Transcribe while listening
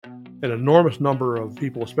An enormous number of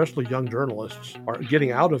people, especially young journalists, are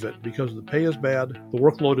getting out of it because the pay is bad, the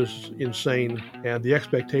workload is insane, and the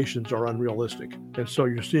expectations are unrealistic. And so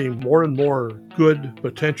you're seeing more and more good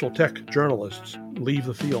potential tech journalists leave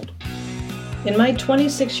the field. In my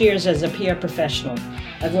 26 years as a PR professional,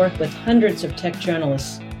 I've worked with hundreds of tech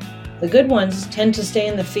journalists. The good ones tend to stay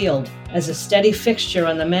in the field as a steady fixture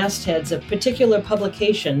on the mastheads of particular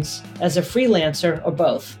publications, as a freelancer, or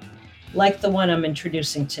both, like the one I'm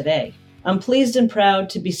introducing today. I'm pleased and proud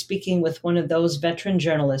to be speaking with one of those veteran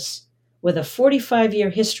journalists with a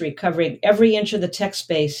 45-year history covering every inch of the tech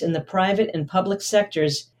space in the private and public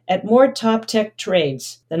sectors at more top tech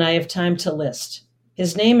trades than I have time to list.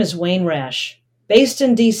 His name is Wayne Rash. Based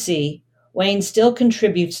in D.C., Wayne still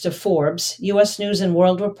contributes to Forbes, U.S. News and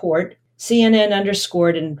World Report, CNN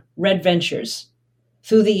Underscored, and Red Ventures.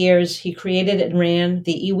 Through the years, he created and ran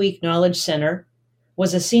the eWeek Knowledge Center,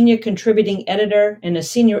 was a senior contributing editor and a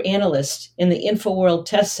senior analyst in the InfoWorld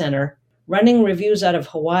Test Center, running reviews out of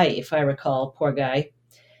Hawaii, if I recall, poor guy.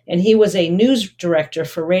 And he was a news director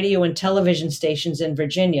for radio and television stations in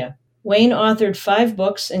Virginia. Wayne authored 5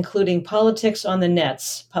 books, including Politics on the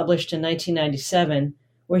Nets, published in 1997,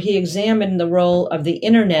 where he examined the role of the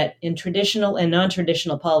internet in traditional and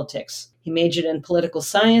non-traditional politics. He majored in political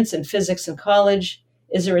science and physics in college,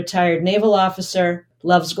 is a retired naval officer,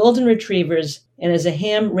 loves golden retrievers, and is a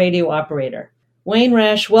ham radio operator. Wayne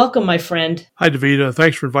Rash, welcome, my friend. Hi, Davida.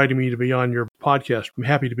 Thanks for inviting me to be on your podcast. I'm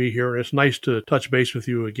happy to be here. It's nice to touch base with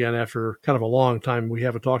you again after kind of a long time we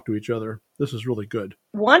haven't talked to each other. This is really good.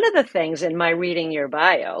 One of the things in my reading your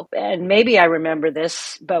bio, and maybe I remember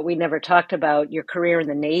this, but we never talked about your career in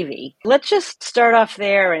the Navy. Let's just start off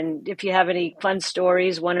there, and if you have any fun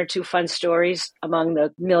stories, 1 or 2 fun stories among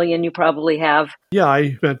the million you probably have. Yeah,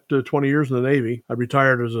 I spent 20 years in the Navy. I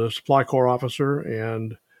retired as a supply corps officer,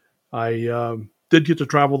 and I did get to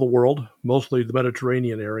travel the world, mostly the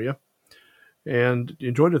Mediterranean area, and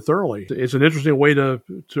enjoyed it thoroughly. It's an interesting way to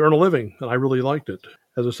earn a living, and I really liked it.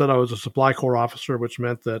 As I said, I was a supply corps officer, which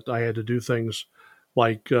meant that I had to do things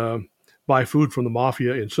like buy food from the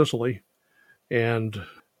mafia in Sicily and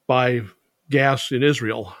buy gas in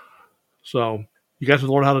Israel. So you got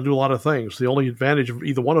to learn how to do a lot of things. The only advantage of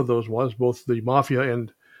either one of those was both the mafia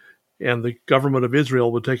and the government of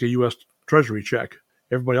Israel would take a U.S. Treasury check.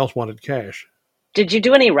 Everybody else wanted cash. Did you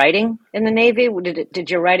do any writing in the Navy? Did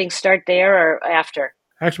your writing start there or after?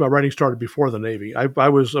 Actually, my writing started before the Navy. I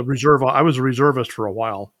was a reservist for a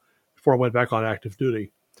while before I went back on active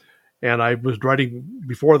duty, and I was writing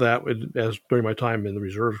before that as during my time in the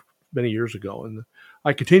reserve many years ago. And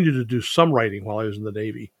I continued to do some writing while I was in the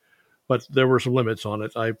Navy, but there were some limits on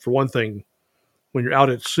it. For one thing, when you're out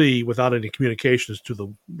at sea without any communications to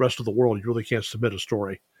the rest of the world, you really can't submit a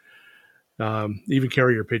story. Even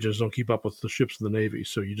carrier pigeons don't keep up with the ships of the Navy,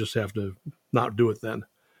 so you just have to not do it then.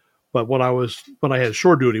 But when I had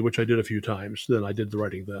shore duty, which I did a few times, then I did the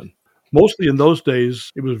writing then. Mostly in those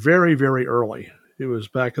days, it was very, very early. It was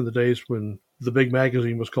back in the days when the big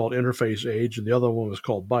magazine was called Interface Age and the other one was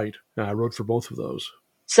called Byte. And I wrote for both of those.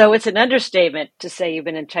 So it's an understatement to say you've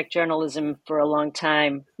been in tech journalism for a long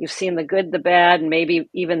time. You've seen the good, the bad, and maybe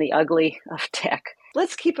even the ugly of tech.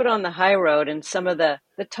 Let's keep it on the high road and some of the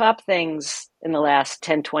top things in the last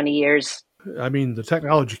 10, 20 years. I mean, the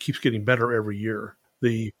technology keeps getting better every year.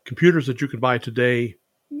 The computers that you can buy today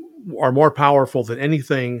are more powerful than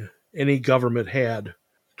anything any government had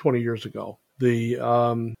 20 years ago. The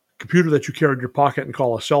computer that you carry in your pocket and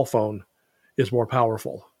call a cell phone is more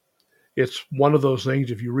powerful. It's one of those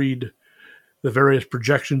things, if you read the various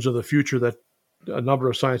projections of the future that a number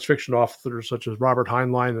of science fiction authors such as Robert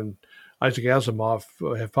Heinlein and Isaac Asimov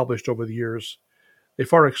have published over the years, they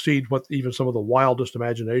far exceed what even some of the wildest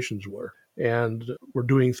imaginations were. And we're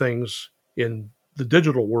doing things in the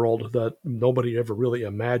digital world that nobody ever really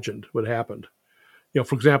imagined would happen.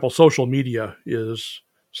 For example, social media is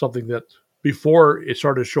something that before it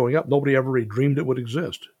started showing up, nobody ever really dreamed it would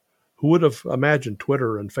exist. Who would have imagined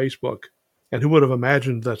Twitter and Facebook? And who would have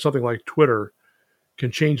imagined that something like Twitter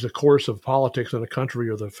can change the course of politics in a country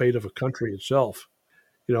or the fate of a country itself?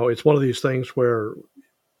 It's one of these things where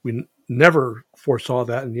we never foresaw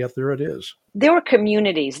that, and yet there it is. There were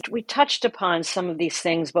communities. We touched upon some of these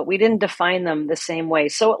things, but we didn't define them the same way.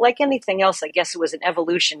 So like anything else, I guess it was an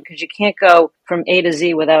evolution because you can't go from A to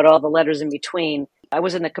Z without all the letters in between. I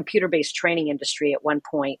was in the computer-based training industry at one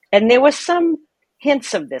point, and there was some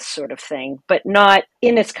hints of this sort of thing, but not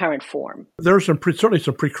in its current form. There are certainly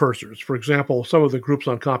some precursors. For example, some of the groups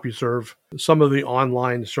on CompuServe, some of the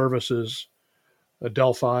online services,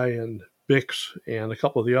 Delphi and Bix and a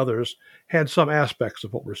couple of the others, had some aspects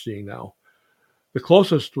of what we're seeing now. The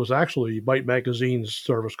closest was actually Byte Magazine's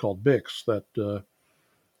service called Bix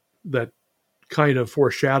that kind of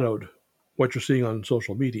foreshadowed what you're seeing on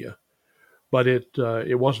social media, but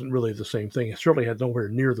it wasn't really the same thing. It certainly had nowhere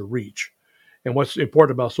near the reach. And what's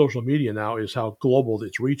important about social media now is how global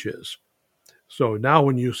its reach is. So now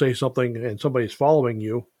when you say something and somebody's following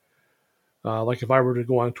you, like if I were to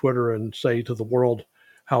go on Twitter and say to the world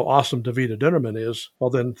how awesome Davida Dinnerman is, well,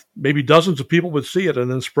 then maybe dozens of people would see it and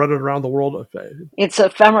then spread it around the world. It's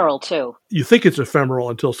ephemeral, too. You think it's ephemeral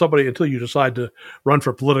until you decide to run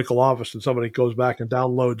for political office and somebody goes back and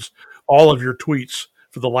downloads all of your tweets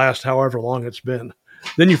for the last however long it's been.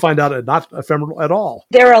 Then you find out it's not ephemeral at all.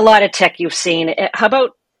 There are a lot of tech you've seen. How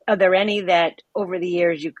about, are there any that over the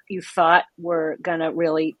years you thought were going to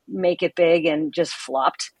really make it big and just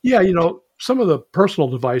flopped? Yeah, some of the personal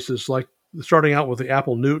devices, like starting out with the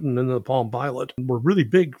Apple Newton and the Palm Pilot, were really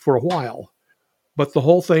big for a while. But the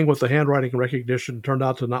whole thing with the handwriting recognition turned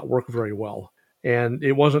out to not work very well. And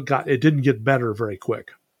it didn't get better very quick.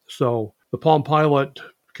 So the Palm Pilot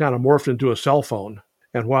kind of morphed into a cell phone.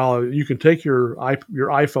 And while you can take your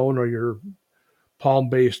iPhone or your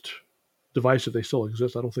Palm-based device, if they still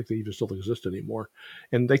exist, I don't think they even still exist anymore,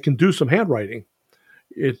 and they can do some handwriting,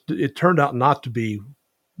 it turned out not to be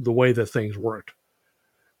the way that things worked,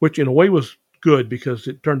 which in a way was good because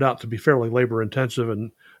it turned out to be fairly labor intensive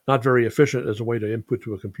and not very efficient as a way to input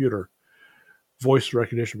to a computer. Voice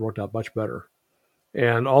recognition worked out much better.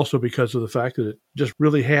 And also because of the fact that it just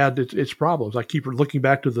really had its problems. I keep looking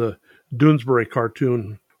back to the Doonesbury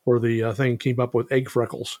cartoon where the thing came up with egg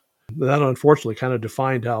freckles. That unfortunately kind of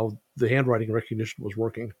defined how the handwriting recognition was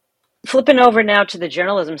working. Flipping over now to the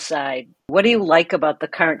journalism side, what do you like about the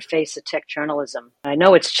current face of tech journalism? I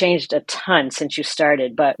know it's changed a ton since you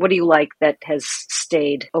started, but what do you like that has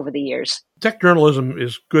stayed over the years? Tech journalism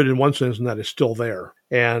is good in one sense in that it's still there.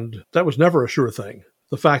 And that was never a sure thing.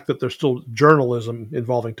 The fact that there's still journalism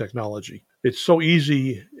involving technology. It's so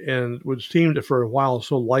easy and would seem to, for a while,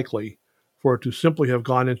 so likely for it to simply have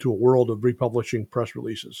gone into a world of republishing press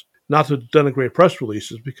releases. Not to denigrate press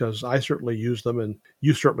releases, because I certainly use them and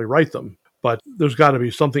you certainly write them, but there's got to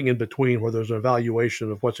be something in between where there's an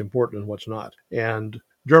evaluation of what's important and what's not. And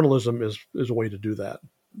journalism is a way to do that.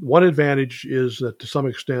 One advantage is that to some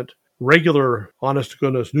extent, regular,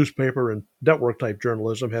 honest-to-goodness newspaper and network-type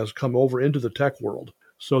journalism has come over into the tech world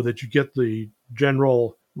so that you get the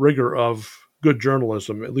general rigor of good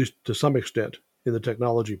journalism, at least to some extent, in the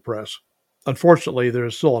technology press. Unfortunately,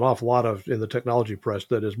 there's still an awful lot in the technology press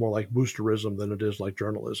that is more like boosterism than it is like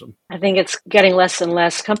journalism. I think it's getting less and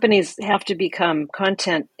less. Companies have to become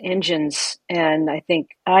content engines, and I think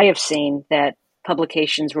I have seen that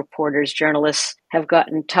publications, reporters, journalists have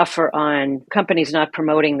gotten tougher on companies not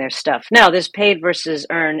promoting their stuff. Now, there's paid versus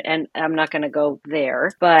earned, and I'm not going to go there,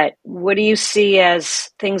 but what do you see as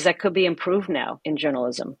things that could be improved now in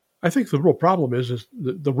journalism? I think the real problem is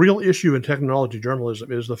the real issue in technology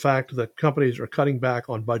journalism is the fact that companies are cutting back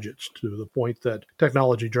on budgets to the point that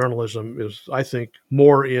technology journalism is, I think,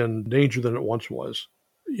 more in danger than it once was.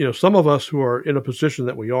 Some of us who are in a position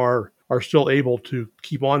that we are still able to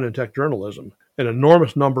keep on in tech journalism. An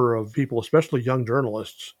enormous number of people, especially young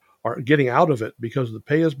journalists, are getting out of it because the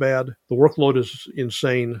pay is bad, the workload is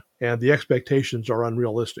insane, and the expectations are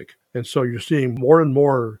unrealistic. And so you're seeing more and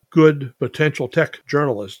more good potential tech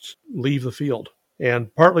journalists leave the field.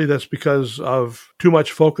 And partly that's because of too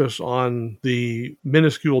much focus on the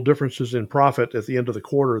minuscule differences in profit at the end of the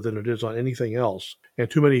quarter than it is on anything else. And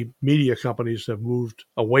too many media companies have moved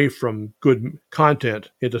away from good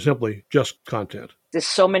content into simply just content. There's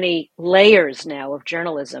so many layers now of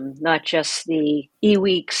journalism, not just the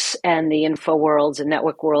eWeeks and the InfoWorlds and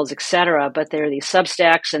Network Worlds, et cetera, but there are these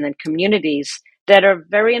Substacks and then communities that are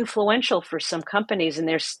very influential for some companies, and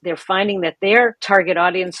they're finding that their target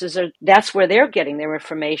audiences that's where they're getting their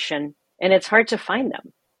information, and it's hard to find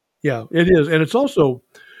them. Yeah, it is, and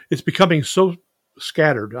it's becoming so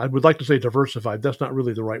scattered. I would like to say diversified. That's not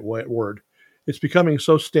really the right word. It's becoming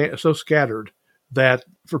so scattered that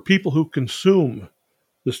for people who consume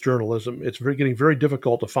this journalism, it's getting very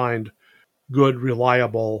difficult to find good,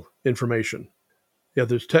 reliable information. Yeah,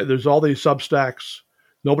 there's all these Substacks.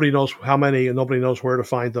 Nobody knows how many, and nobody knows where to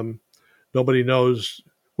find them. Nobody knows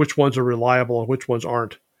which ones are reliable and which ones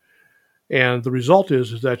aren't. And the result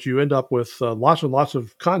is that you end up with lots and lots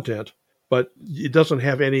of content, but it doesn't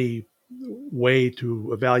have any way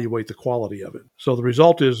to evaluate the quality of it. So the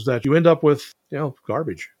result is that you end up with,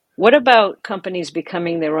 garbage. What about companies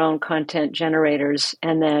becoming their own content generators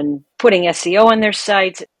and then putting SEO on their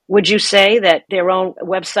sites? Would you say that their own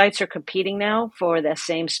websites are competing now for the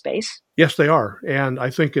same space? Yes, they are. And I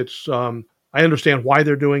think I understand why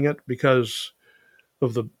they're doing it, because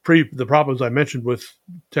of the problems I mentioned with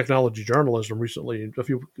technology journalism recently, a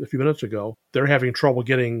few minutes ago. They're having trouble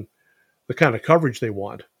getting the kind of coverage they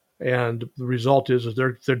want, and the result is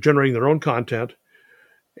they're generating their own content.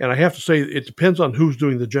 And I have to say, it depends on who's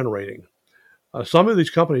doing the generating. Some of these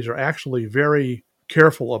companies are actually very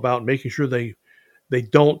careful about making sure they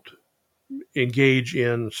don't engage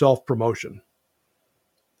in self-promotion.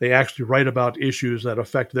 They actually write about issues that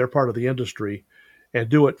affect their part of the industry and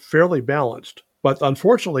do it fairly balanced. But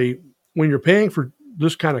unfortunately, when you're paying for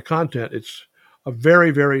this kind of content, it's a very,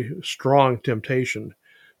 very strong temptation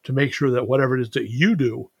to make sure that whatever it is that you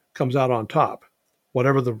do comes out on top,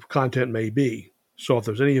 whatever the content may be. So if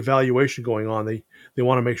there's any evaluation going on, they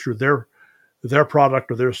want to make sure their product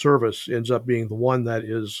or their service ends up being the one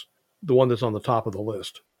that's on the top of the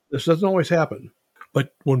list. This doesn't always happen.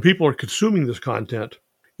 But when people are consuming this content,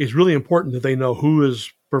 it's really important that they know who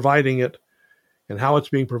is providing it and how it's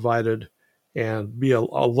being provided, and be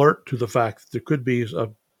alert to the fact that there could be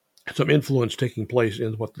some influence taking place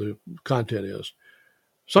in what the content is.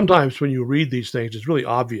 Sometimes when you read these things, it's really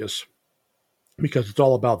obvious because it's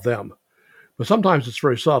all about them. But sometimes it's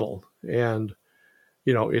very subtle, and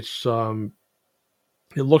it's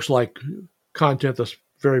it looks like content that's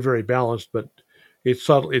very, very balanced, but it's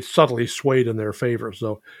subtly swayed in their favor.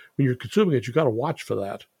 So when you're consuming it, you've got to watch for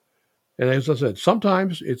that. And as I said,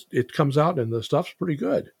 sometimes it comes out and the stuff's pretty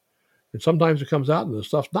good. And sometimes it comes out and the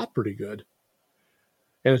stuff's not pretty good.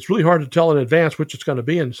 And it's really hard to tell in advance which it's going to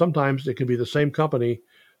be. And sometimes it can be the same company.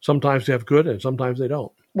 Sometimes they have good and sometimes they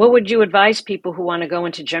don't. What would you advise people who want to go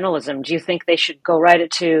into journalism? Do you think they should go right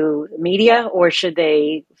into media, or should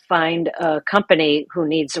they find a company who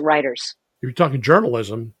needs writers? If you're talking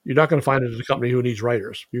journalism, you're not going to find it at a company who needs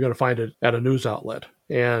writers. You're going to find it at a news outlet.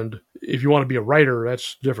 And if you want to be a writer,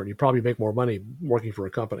 that's different. You probably make more money working for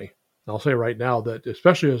a company. I'll say right now that,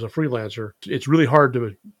 especially as a freelancer, it's really hard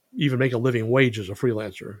to even make a living wage as a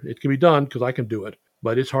freelancer. It can be done because I can do it,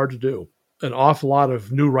 but it's hard to do. An awful lot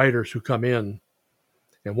of new writers who come in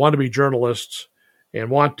and want to be journalists and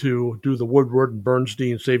want to do the Woodward and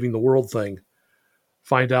Bernstein saving the world thing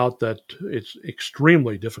find out that it's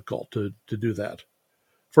extremely difficult to do that.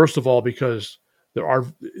 First of all, because there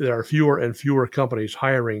are fewer and fewer companies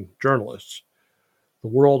hiring journalists. The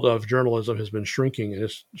world of journalism has been shrinking, and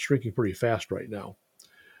it's shrinking pretty fast right now.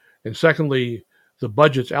 And secondly, the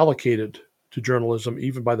budgets allocated to journalism,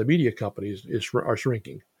 even by the media companies, are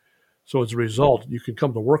shrinking. So as a result, you can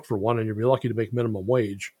come to work for one, and you'll be lucky to make minimum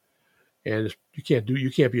wage. And you can't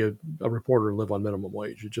be a reporter and live on minimum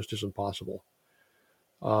wage. It just isn't possible.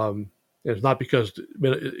 And it's not because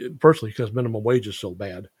minimum wage is so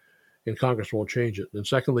bad, and Congress won't change it. And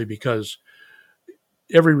secondly, because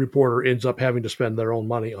every reporter ends up having to spend their own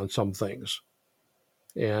money on some things.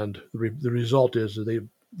 And the result is that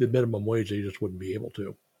the minimum wage, they just wouldn't be able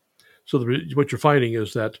to. So what you're finding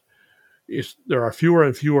is that there are fewer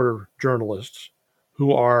and fewer journalists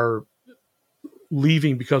who are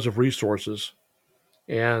leaving because of resources,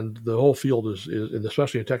 and the whole field is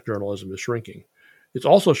especially in tech journalism, is shrinking. It's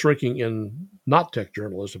also shrinking in not tech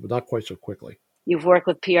journalism, but not quite so quickly. You've worked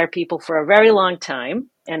with PR people for a very long time,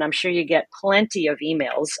 and I'm sure you get plenty of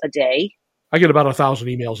emails a day. I get about 1,000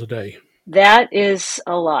 emails a day. That is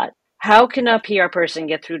a lot. How can a PR person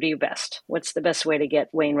get through to you best? What's the best way to get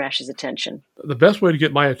Wayne Rash's attention? The best way to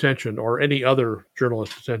get my attention, or any other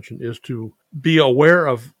journalist's attention, is to be aware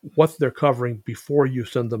of what they're covering before you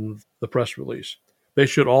send them the press release. They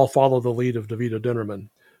should all follow the lead of Davida Dinnerman.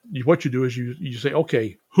 What you do is you say,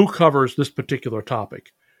 okay, who covers this particular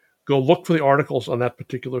topic? Go look for the articles on that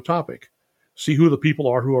particular topic. See who the people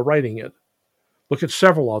are who are writing it. Look at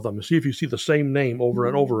several of them and see if you see the same name over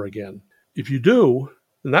and over again. If you do,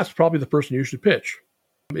 then that's probably the person you should pitch.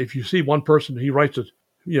 If you see one person, he writes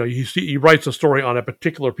a story on a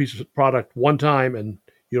particular piece of product one time and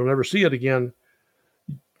you don't ever see it again,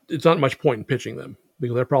 it's not much point in pitching them,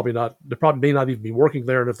 because they probably may not even be working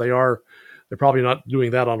there, and if they are, they're probably not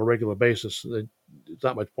doing that on a regular basis. It's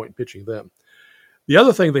not much point in pitching them. The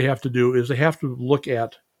other thing they have to do is they have to look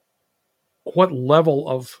at what level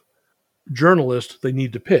of journalist they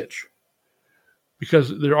need to pitch,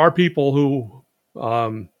 because there are people who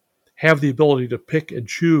have the ability to pick and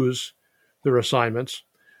choose their assignments.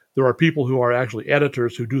 There are people who are actually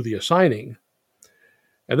editors who do the assigning.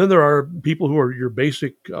 And then there are people who are your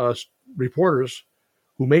basic reporters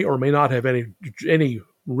who may or may not have any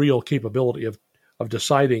real capability of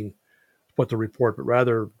deciding what to report, but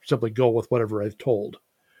rather simply go with whatever they're told.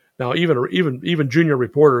 Now, even junior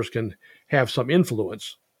reporters can have some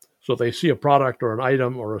influence. So if they see a product or an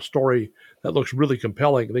item or a story that looks really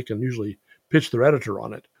compelling, they can usually pitch their editor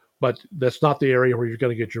on it. but that's not the area where you're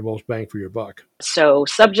going to get your most bang for your buck. So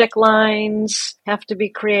subject lines have to be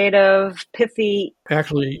creative, pithy.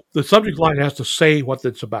 Actually, the subject line has to say what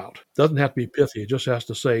it's about. It doesn't have to be pithy. It just has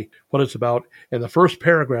to say what it's about. And the first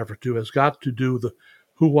paragraph or two has got to do the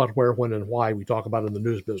who, what, where, when, and why we talk about in the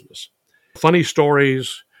news business. Funny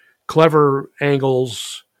stories, clever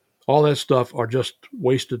angles, all that stuff are just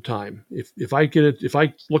wasted time. If I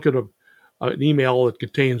look at an email that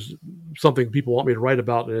contains something people want me to write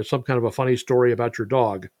about, and it's some kind of a funny story about your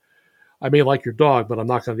dog, I may like your dog, but I'm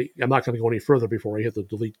not going to go any further before I hit the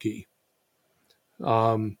delete key.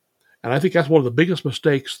 And I think that's one of the biggest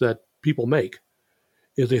mistakes that people make,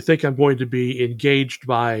 is they think I'm going to be engaged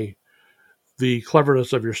by the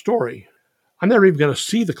cleverness of your story. I'm never even going to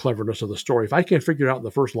see the cleverness of the story. If I can't figure out in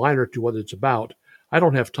the first line or two what it's about, I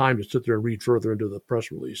don't have time to sit there and read further into the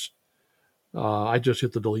press release. I just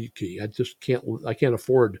hit the delete key. I can't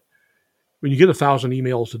afford, when you get 1,000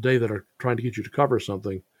 emails a day that are trying to get you to cover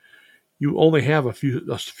something, you only have a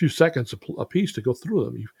few seconds a piece to go through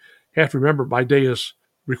them. You have to remember my day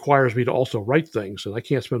requires me to also write things, and I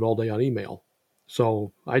can't spend all day on email.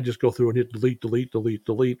 So I just go through and hit delete, delete, delete,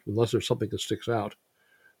 delete, unless there's something that sticks out.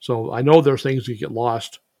 So I know there's things that get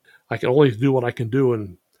lost. I can only do what I can do,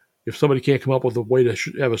 and if somebody can't come up with a way to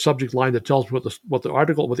have a subject line that tells me what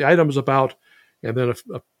the item is about, and then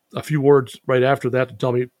a few words right after that to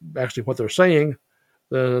tell me actually what they're saying,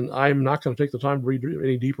 then I'm not going to take the time to read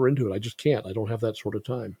any deeper into it. I just can't. I don't have that sort of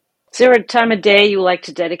time. Is there a time of day you like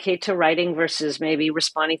to dedicate to writing versus maybe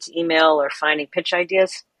responding to email or finding pitch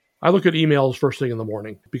ideas? I look at emails first thing in the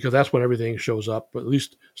morning because that's when everything shows up. At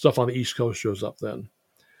least stuff on the East Coast shows up then.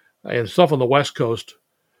 And stuff on the West Coast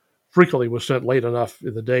frequently was sent late enough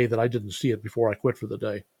in the day that I didn't see it before I quit for the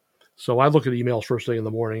day. So I look at emails first thing in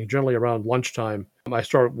the morning. Generally around lunchtime, I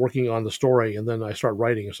start working on the story, and then I start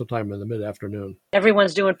writing sometime in the mid-afternoon.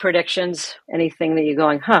 Everyone's doing predictions. Anything that you're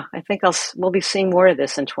going, I think we'll be seeing more of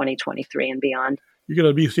this in 2023 and beyond. You're going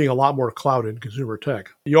to be seeing a lot more cloud in consumer tech.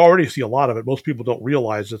 You already see a lot of it. Most people don't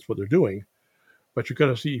realize that's what they're doing, but you're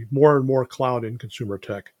going to see more and more cloud in consumer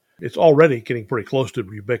tech. It's already getting pretty close to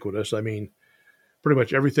ubiquitous. I mean, pretty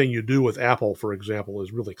much everything you do with Apple, for example,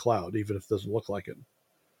 is really cloud, even if it doesn't look like it.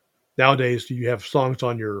 Nowadays, you have songs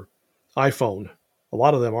on your iPhone. A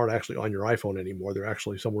lot of them aren't actually on your iPhone anymore. They're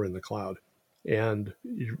actually somewhere in the cloud. And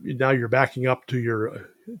now you're backing up to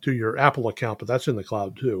your Apple account, but that's in the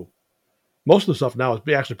cloud too. Most of the stuff now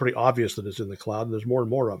is actually pretty obvious that it's in the cloud, and there's more and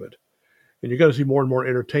more of it. And you're going to see more and more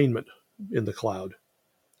entertainment in the cloud.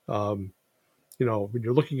 When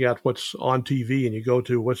you're looking at what's on TV and you go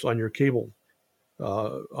to what's on your cable,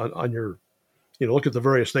 look at the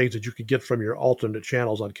various things that you can get from your alternate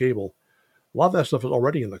channels on cable. A lot of that stuff is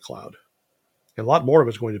already in the cloud, and a lot more of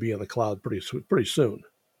it's going to be in the cloud pretty soon.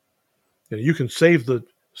 And you can save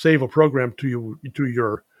a program to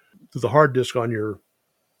the hard disk on your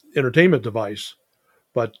entertainment device,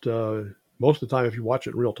 but most of the time, if you watch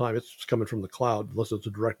it in real time, it's coming from the cloud, unless it's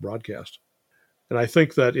a direct broadcast. And I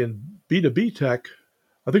think that in B2B tech,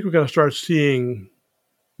 I think we're going to start seeing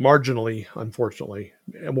marginally, unfortunately,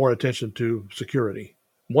 more attention to security.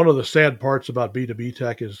 One of the sad parts about B2B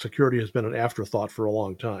tech is security has been an afterthought for a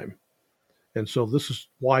long time. And so this is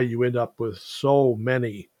why you end up with so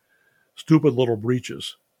many stupid little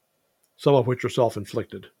breaches, some of which are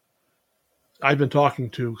self-inflicted. I've been talking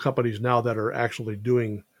to companies now that are actually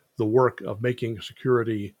doing the work of making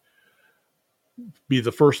security be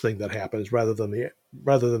the first thing that happens rather than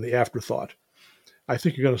the afterthought. I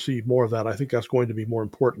think you're going to see more of that. I think that's going to be more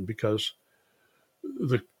important because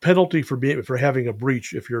the penalty for having a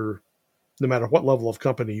breach, no matter what level of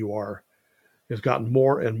company you are, has gotten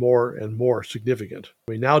more and more and more significant.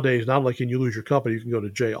 I mean, nowadays, not only can you lose your company, you can go to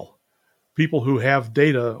jail. People who have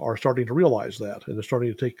data are starting to realize that, and they're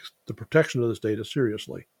starting to take the protection of this data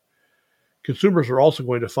seriously. Consumers are also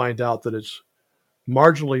going to find out that it's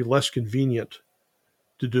marginally less convenient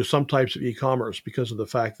to do some types of e-commerce because of the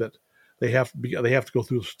fact that they have to go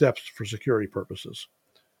through the steps for security purposes.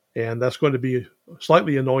 And that's going to be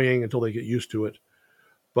slightly annoying until they get used to it,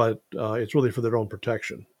 but it's really for their own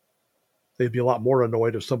protection. They'd be a lot more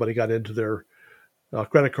annoyed if somebody got into their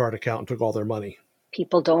credit card account and took all their money.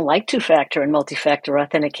 People don't like two-factor and multi-factor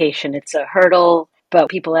authentication. It's a hurdle, but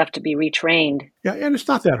people have to be retrained. Yeah, and it's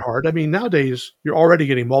not that hard. I mean, nowadays you're already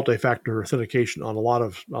getting multi-factor authentication on a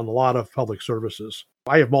lot of public services.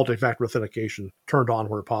 I have multi-factor authentication turned on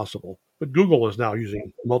where possible, but Google is now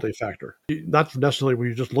using multi-factor. Not necessarily when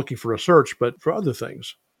you're just looking for a search, but for other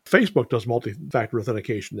things. Facebook does multi-factor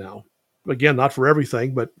authentication now. Again, not for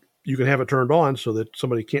everything, but you can have it turned on so that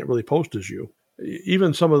somebody can't really post as you.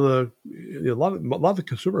 Even some of a lot of the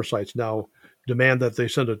consumer sites now demand that they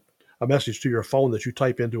send a message to your phone that you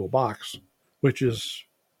type into a box, which is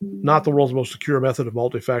not the world's most secure method of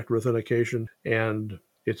multi-factor authentication. And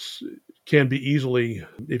it's can be easily,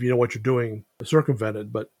 if you know what you're doing,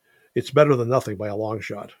 circumvented, but it's better than nothing by a long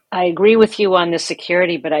shot. I agree with you on the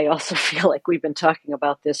security, but I also feel like we've been talking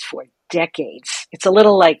about this for decades. It's a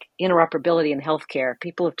little like interoperability in healthcare.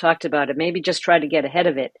 People have talked about it, maybe just try to get ahead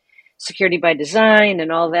of it. Security by design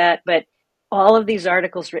and all that, but all of these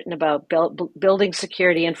articles written about building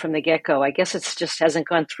security in from the get-go, I guess it's just hasn't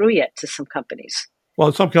gone through yet to some companies.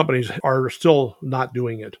 Well, some companies are still not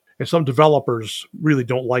doing it, and some developers really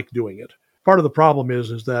don't like doing it. Part of the problem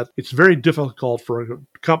is that it's very difficult for a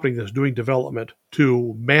company that's doing development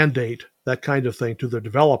to mandate that kind of thing to their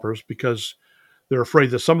developers because they're afraid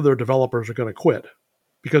that some of their developers are going to quit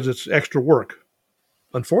because it's extra work.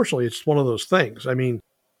 Unfortunately, it's one of those things. I mean,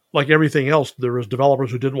 like everything else, there was developers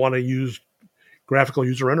who didn't want to use graphical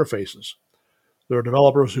user interfaces. There are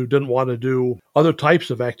developers who didn't want to do other types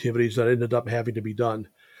of activities that ended up having to be done.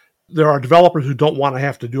 There are developers who don't want to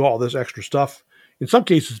have to do all this extra stuff. In some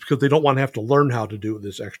cases, because they don't want to have to learn how to do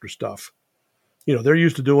this extra stuff. You know, they're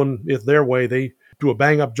used to doing it their way. They do a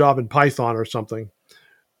bang-up job in Python or something,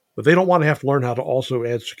 but they don't want to have to learn how to also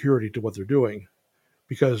add security to what they're doing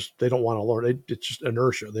because they don't want to learn. It's just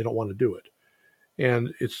inertia. They don't want to do it.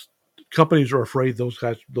 And companies are afraid those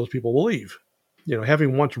people will leave. You know,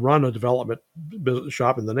 having once run a development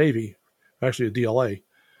shop in the Navy, actually a DLA,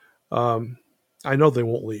 I know they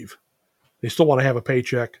won't leave. They still want to have a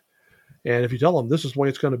paycheck. And if you tell them this is the way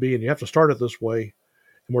it's going to be and you have to start it this way,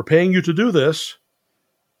 and we're paying you to do this,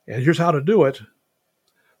 and here's how to do it,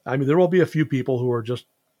 I mean, there will be a few people who are just,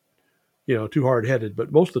 you know, too hard-headed,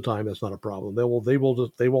 but most of the time that's not a problem. They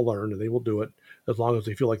will learn and they will do it as long as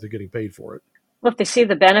they feel like they're getting paid for it. Well, if they see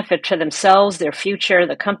the benefit to themselves, their future,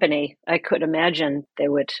 the company, I could imagine they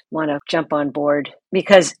would want to jump on board.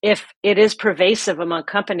 Because if it is pervasive among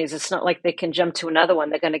companies, it's not like they can jump to another one.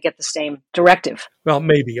 They're going to get the same directive. Well,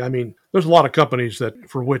 maybe. I mean, there's a lot of companies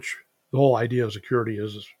for which the whole idea of security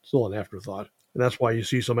is still an afterthought. And that's why you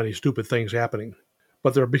see so many stupid things happening.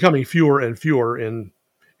 But they're becoming fewer and fewer, and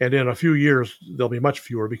in a few years, there'll be much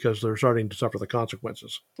fewer because they're starting to suffer the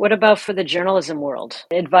consequences. What about for the journalism world?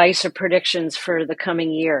 Advice or predictions for the coming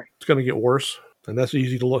year? It's going to get worse, and that's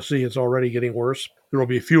easy to see. It's already getting worse. There will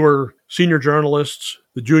be fewer senior journalists.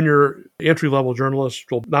 The junior entry-level journalists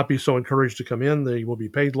will not be so encouraged to come in. They will be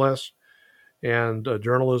paid less. And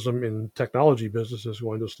journalism in technology business is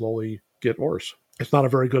going to slowly get worse. It's not a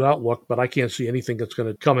very good outlook, but I can't see anything that's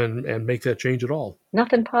going to come in and make that change at all.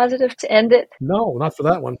 Nothing positive to end it? No, not for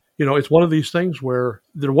that one. You know, it's one of these things where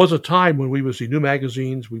there was a time when we would see new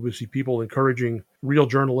magazines, we would see people encouraging real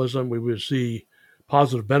journalism, we would see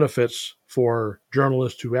positive benefits for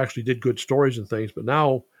journalists who actually did good stories and things. But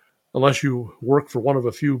now, unless you work for one of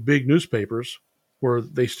a few big newspapers where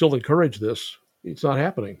they still encourage this, it's not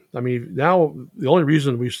happening. I mean, now the only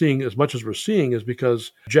reason we're seeing as much as we're seeing is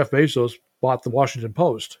because Jeff Bezos bought the Washington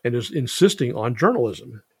Post and is insisting on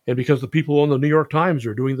journalism. And because the people on the New York Times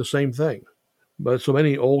are doing the same thing. But so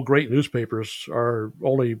many old great newspapers are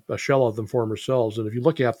only a shell of them former selves. And if you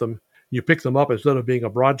look at them, you pick them up, instead of being a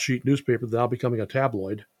broadsheet newspaper, they're now becoming a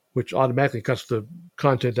tabloid, which automatically cuts the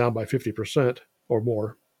content down by 50% or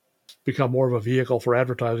more. Become more of a vehicle for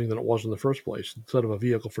advertising than it was in the first place, instead of a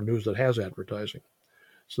vehicle for news that has advertising.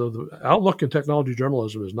 So the outlook in technology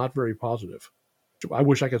journalism is not very positive. I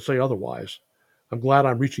wish I could say otherwise. I'm glad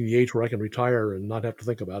I'm reaching the age where I can retire and not have to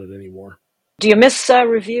think about it anymore. Do you miss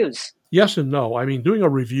reviews? Yes and no. I mean, doing a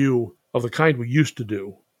review of the kind we used to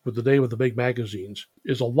do with the day with the big magazines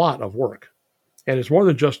is a lot of work. And it's more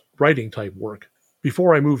than just writing type work.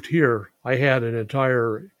 Before I moved here, I had an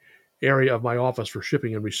entire area of my office for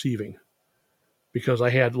shipping and receiving because I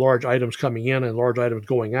had large items coming in and large items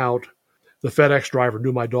going out. The FedEx driver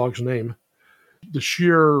knew my dog's name. The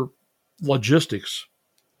sheer logistics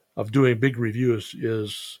of doing big reviews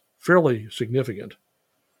is fairly significant.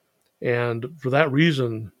 And for that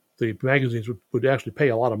reason, the magazines would actually pay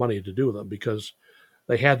a lot of money to do them because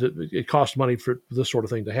it cost money for this sort of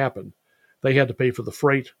thing to happen. They had to pay for the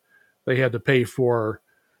freight. They had to pay for,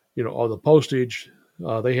 all the postage.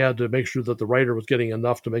 They had to make sure that the writer was getting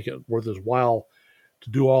enough to make it worth his while to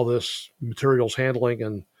do all this materials handling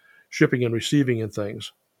and shipping and receiving and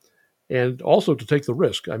things. And also to take the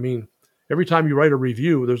risk. I mean, every time you write a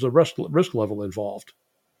review, there's a risk level involved.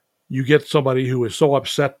 You get somebody who is so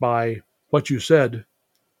upset by what you said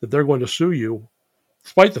that they're going to sue you,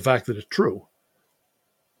 despite the fact that it's true.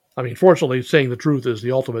 I mean, fortunately, saying the truth is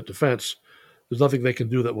the ultimate defense. There's nothing they can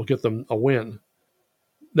do that will get them a win.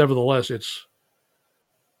 Nevertheless, it's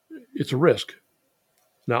a risk.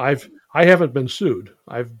 Now, I haven't been sued.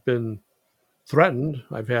 I've been threatened.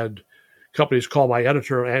 I've had companies call my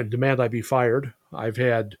editor and demand I be fired. I've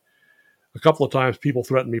had a couple of times people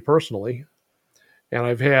threaten me personally. And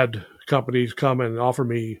I've had companies come and offer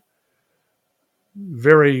me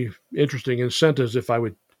very interesting incentives if I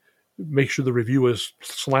would make sure the review is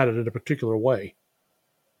slanted in a particular way.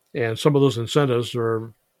 And some of those incentives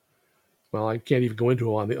are, well, I can't even go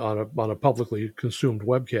into on a publicly consumed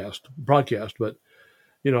broadcast, but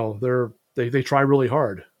they try really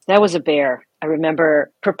hard. That was a bear. I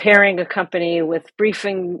remember preparing a company with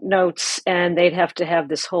briefing notes, and they'd have to have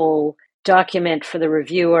this whole document for the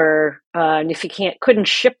reviewer. And if you couldn't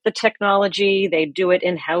ship the technology, they'd do it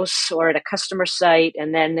in-house or at a customer site.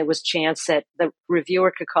 And then there was chance that the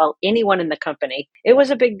reviewer could call anyone in the company. It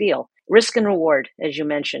was a big deal. Risk and reward, as you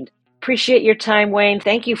mentioned. Appreciate your time, Wayne.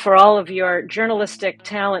 Thank you for all of your journalistic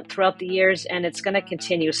talent throughout the years, and it's going to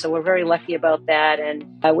continue. So we're very lucky about that. And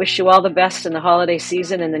I wish you all the best in the holiday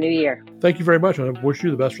season and the new year. Thank you very much. And I wish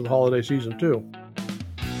you the best for the holiday season, too.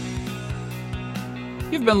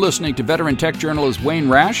 You've been listening to veteran tech journalist Wayne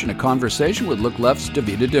Rash in a conversation with Look Left's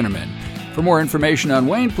Davida Dinnerman. For more information on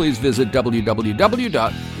Wayne, please visit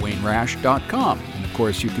www.waynerash.com. And of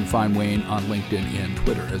course, you can find Wayne on LinkedIn and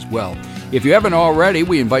Twitter as well. If you haven't already,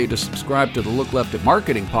 we invite you to subscribe to the Look Left at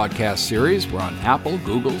Marketing podcast series. We're on Apple,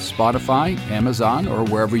 Google, Spotify, Amazon, or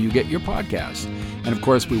wherever you get your podcasts. And of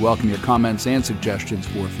course, we welcome your comments and suggestions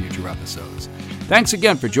for future episodes. Thanks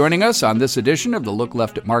again for joining us on this edition of the Look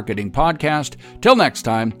Left at Marketing podcast. Till next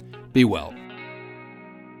time, be well.